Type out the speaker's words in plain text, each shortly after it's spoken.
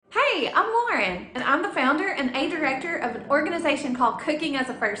Hey, I'm Lauren, and I'm the founder and a director of an organization called Cooking as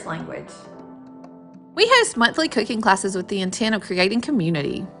a First Language. We host monthly cooking classes with the intent of creating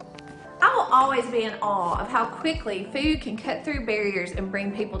community. I will always be in awe of how quickly food can cut through barriers and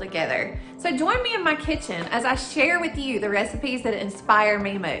bring people together. So join me in my kitchen as I share with you the recipes that inspire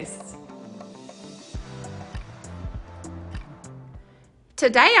me most.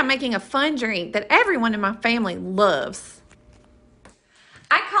 Today I'm making a fun drink that everyone in my family loves.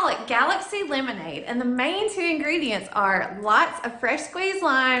 I call it Galaxy Lemonade, and the main two ingredients are lots of fresh squeezed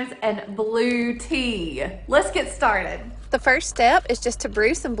limes and blue tea. Let's get started. The first step is just to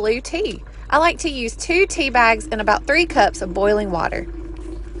brew some blue tea. I like to use 2 tea bags and about 3 cups of boiling water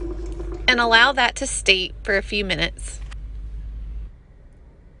and allow that to steep for a few minutes.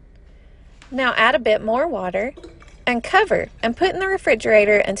 Now add a bit more water and cover and put in the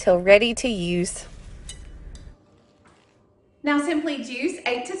refrigerator until ready to use. Now simply juice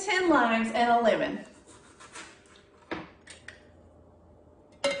 8 to 10 limes and a lemon.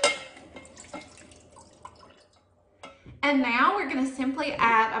 And now we're going to simply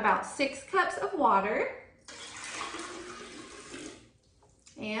add about 6 cups of water.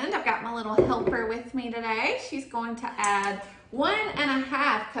 And I've got my little helper with me today. She's going to add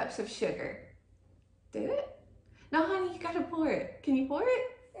 1.5 cups of sugar. Do it? No, honey, you got to pour it. Can you pour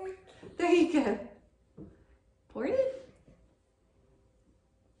it? There you go. Pour it.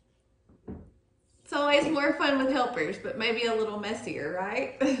 It's always more fun with helpers, but maybe a little messier,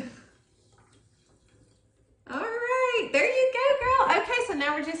 right? All right, there you go, girl. Okay, so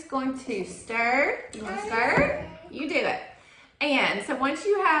now we're just going to stir. You want to stir? You do it. And so once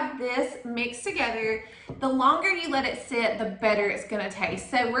you have this mixed together, the longer you let it sit, the better it's going to taste.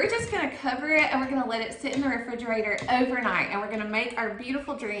 So we're just going to cover it and we're going to let it sit in the refrigerator overnight, and we're going to make our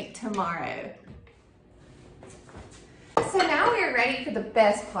beautiful drink tomorrow. So now we are ready for the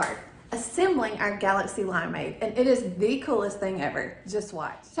best part, assembling our Galaxy Limeade, and it is the coolest thing ever. Just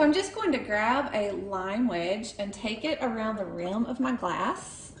watch. So I'm just going to grab a lime wedge and take it around the rim of my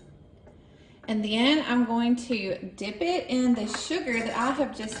glass. And then I'm going to dip it in the sugar that I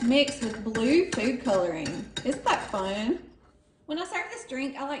have just mixed with blue food coloring. Isn't that fun? When I serve this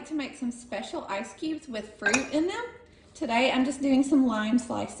drink, I like to make some special ice cubes with fruit in them. Today, I'm just doing some lime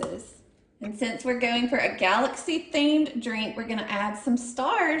slices. And since we're going for a galaxy themed drink, we're gonna add some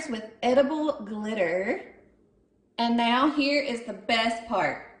stars with edible glitter. And now here is the best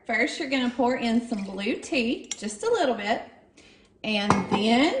part. First, you're gonna pour in some blue tea, just a little bit. And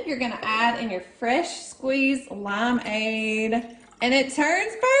then you're gonna add in your fresh squeezed limeade, and it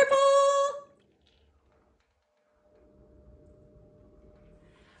turns purple.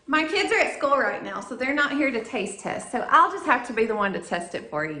 My kids are at school right now, so they're not here to taste test. So I'll just have to be the one to test it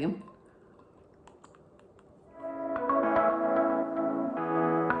for you.